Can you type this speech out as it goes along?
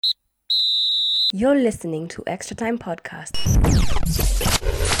You're listening to Extra Time Podcast.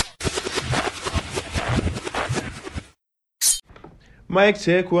 Mic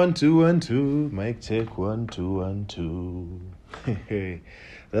check 1 2 1 2. Mic check 1 2 1 2.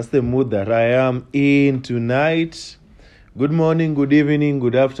 That's the mood that I am in tonight. Good morning, good evening,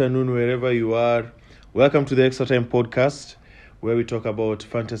 good afternoon, wherever you are. Welcome to the Extra Time Podcast, where we talk about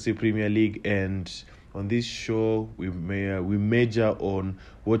Fantasy Premier League, and on this show we major on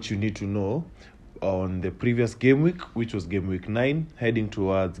what you need to know on the previous game week, which was game week 9, heading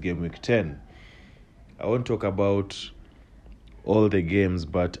towards game week 10. I won't talk about all the games,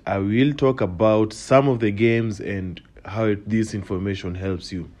 but I will talk about some of the games and how this information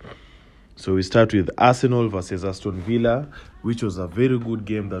helps you. So we start with Arsenal versus Aston Villa, which was a very good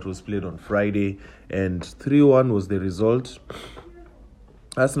game that was played on Friday, and 3-1 was the result.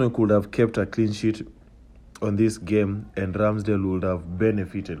 Arsenal could have kept a clean sheet on this game, and Ramsdale would have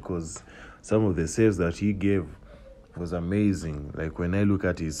benefited because some of the saves that he gave was amazing. Like when I look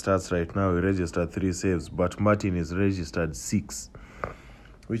at his stats right now, he registered 3 saves, but Martin is registered 6,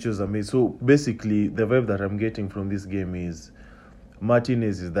 which was amazing. So basically, the vibe that I'm getting from this game is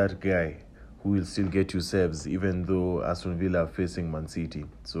Martinez is that guy who will still get you saves, even though Aston Villa are facing Man City.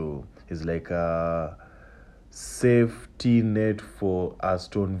 So he's like a safety net for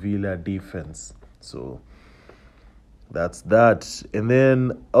Aston Villa defense. So that's that. And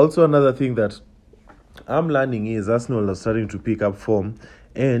then also another thing that I'm learning is Arsenal are starting to pick up form,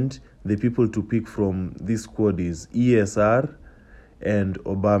 and the people to pick from this squad is ESR and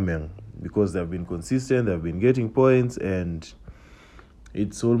Aubameyang, because they've been consistent, they've been getting points, and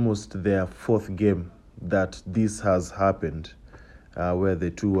it's almost their 4th game that this has happened, where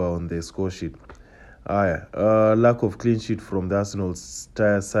the two are on the score sheet. Lack of clean sheet from the Arsenal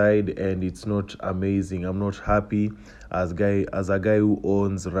side, and it's not amazing. I'm not happy as a guy who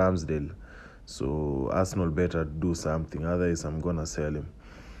owns Ramsdale. So Arsenal better do something, otherwise I'm gonna sell him.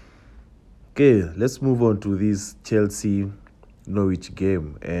 Okay, let's move on to this Chelsea-Norwich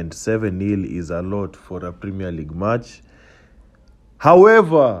game, and 7-0 is a lot for a Premier League match.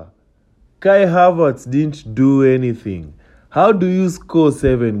 However, Kai Havertz didn't do anything. How do you score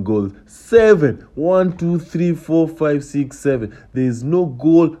 7 goals? 7. 1, 2, 3, 4, 5, 6, 7. There is no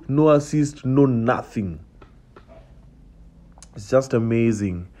goal, no assist, no nothing. It's just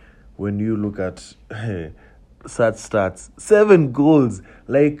amazing when you look at such stats. 7 goals.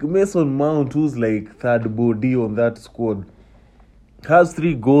 Like Mason Mount, who's like third body on that squad, has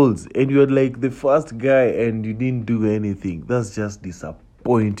 3 goals, and you're like the first guy and you didn't do anything. That's just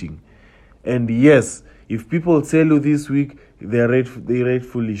disappointing. And yes, if people sell you this week, they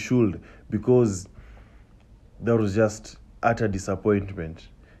rightfully should, because that was just utter disappointment,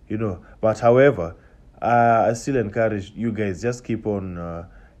 But however, I still encourage you guys, just keep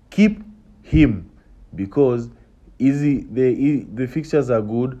him, because the fixtures are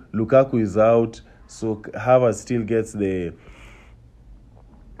good. Lukaku is out, so Havertz still gets the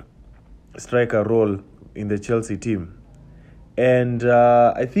striker role in the Chelsea team. And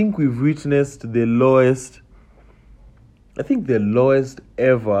I think we've witnessed the lowest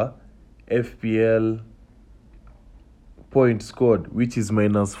ever FPL point scored, which is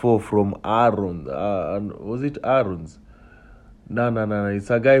 -4 from Aaron. Was it Aaron's? No. It's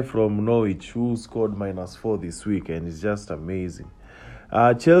a guy from Norwich who scored -4 this week, and it's just amazing.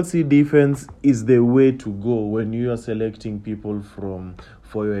 Chelsea defense is the way to go when you are selecting people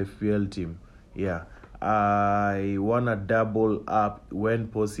for your FPL team. Yeah, I want to double up when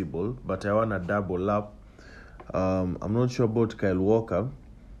possible, but I want to double up. I'm not sure about Kyle Walker,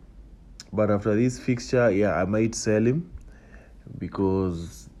 but after this fixture, I might sell him,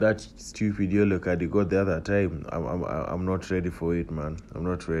 because that stupid yellow card he got the other time, I'm not ready for it, man. I'm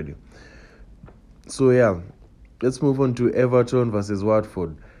not ready. So let's move on to Everton versus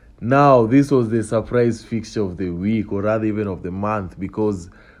Watford. Now, this was the surprise fixture of the week, or rather even of the month,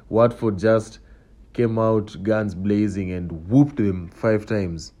 because Watford just came out guns blazing and whooped them 5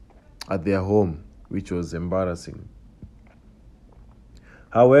 times at their home, which was embarrassing.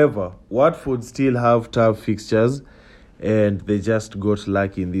 However, Watford still have tough fixtures, and they just got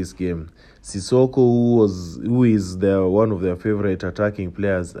lucky in this game. Sissoko, who is one of their favorite attacking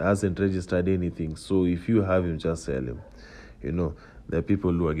players, hasn't registered anything. So if you have him, just sell him. There are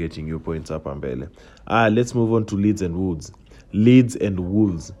people who are getting you points up and belly. Let's move on to Leeds and Wolves.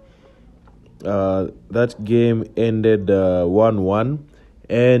 That game ended 1-1,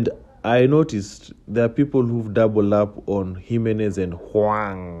 and I noticed there are people who've doubled up on Jimenez and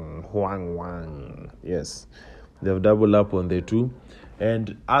Huang. Yes, they've doubled up on the two,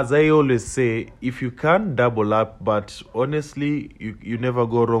 And as I always say, if you can double up, but honestly, you never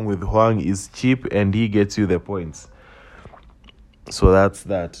go wrong with Hwang. He's cheap and he gets you the points. So that's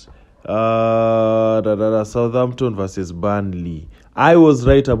that. Southampton versus Burnley. I was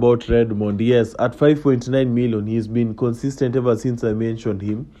right about Redmond. Yes, at 5.9 million, he's been consistent ever since I mentioned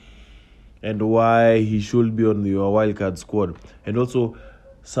him and why he should be on your wildcard squad. And also,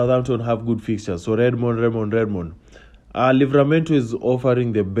 Southampton have good fixtures. So Redmond. Livramento is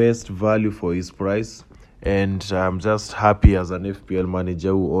offering the best value for his price, and I'm just happy as an FPL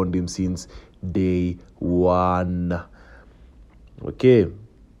manager who owned him since day one. Okay.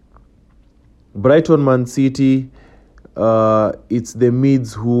 Brighton, Man City, it's the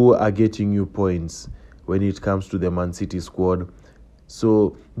mids who are getting you points when it comes to the Man City squad.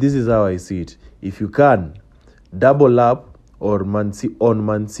 So this is how I see it. If you can, double up on Man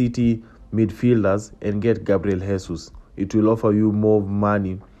City midfielders and get Gabriel Jesus. It will offer you more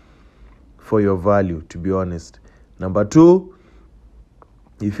money for your value, to be honest. Number 2,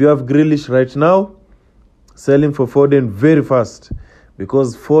 if you have Grealish right now, sell him for Foden very fast,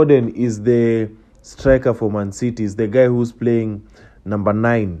 because Foden is the striker for Man City. Is the guy who's playing number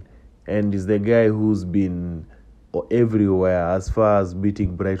 9 and is the guy who's been everywhere as far as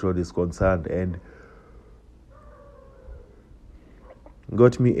beating Brighton is concerned, and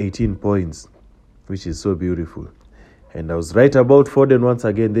got me 18 points, which is so beautiful. And I was right about Foden once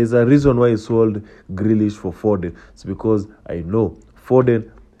again. There's a reason why I sold Grealish for Foden. It's because I know Foden,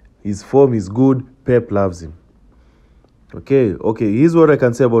 his form is good. Pep loves him. Okay. Here's what I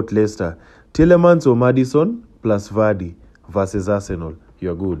can say about Leicester. Tielemans or Maddison plus Vardy versus Arsenal.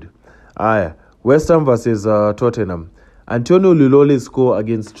 You're good. West Ham versus Tottenham. Antonio will always score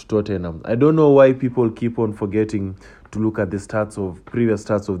against Tottenham. I don't know why people keep on forgetting to look at the previous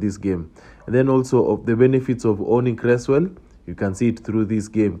stats of this game. And then also of the benefits of owning Cresswell, you can see it through this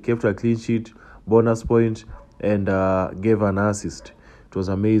game. Kept a clean sheet, bonus point, and gave an assist. It was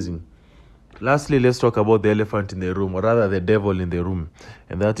amazing. Lastly, let's talk about the elephant in the room, or rather the devil in the room,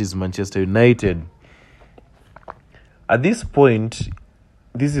 and that is Manchester United. At this point,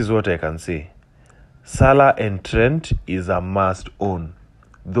 this is what I can say. Salah and Trent is a must-own.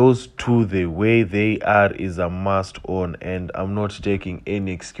 Those two, the way they are, is a must-own, and I'm not taking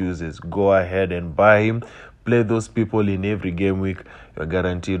any excuses. Go ahead and buy him. Play those people in every game week. You're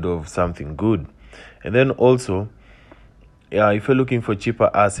guaranteed of something good. And then also, if you're looking for cheaper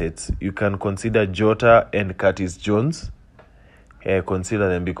assets, you can consider Jota and Curtis Jones. Consider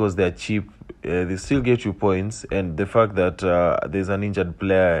them because they're cheap. They still get you points, and the fact that there's an injured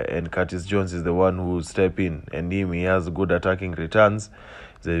player and Curtis Jones is the one who step in, and he has good attacking returns.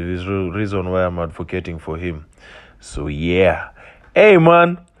 There's a reason why I'm advocating for him. So yeah. Hey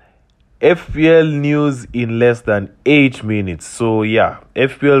man, FPL news in less than 8 minutes. So yeah,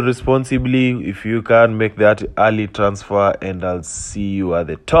 FPL responsibly if you can make that early transfer, and I'll see you at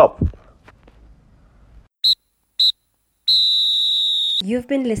the top. You've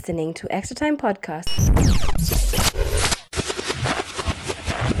been listening to Extra Time Podcast.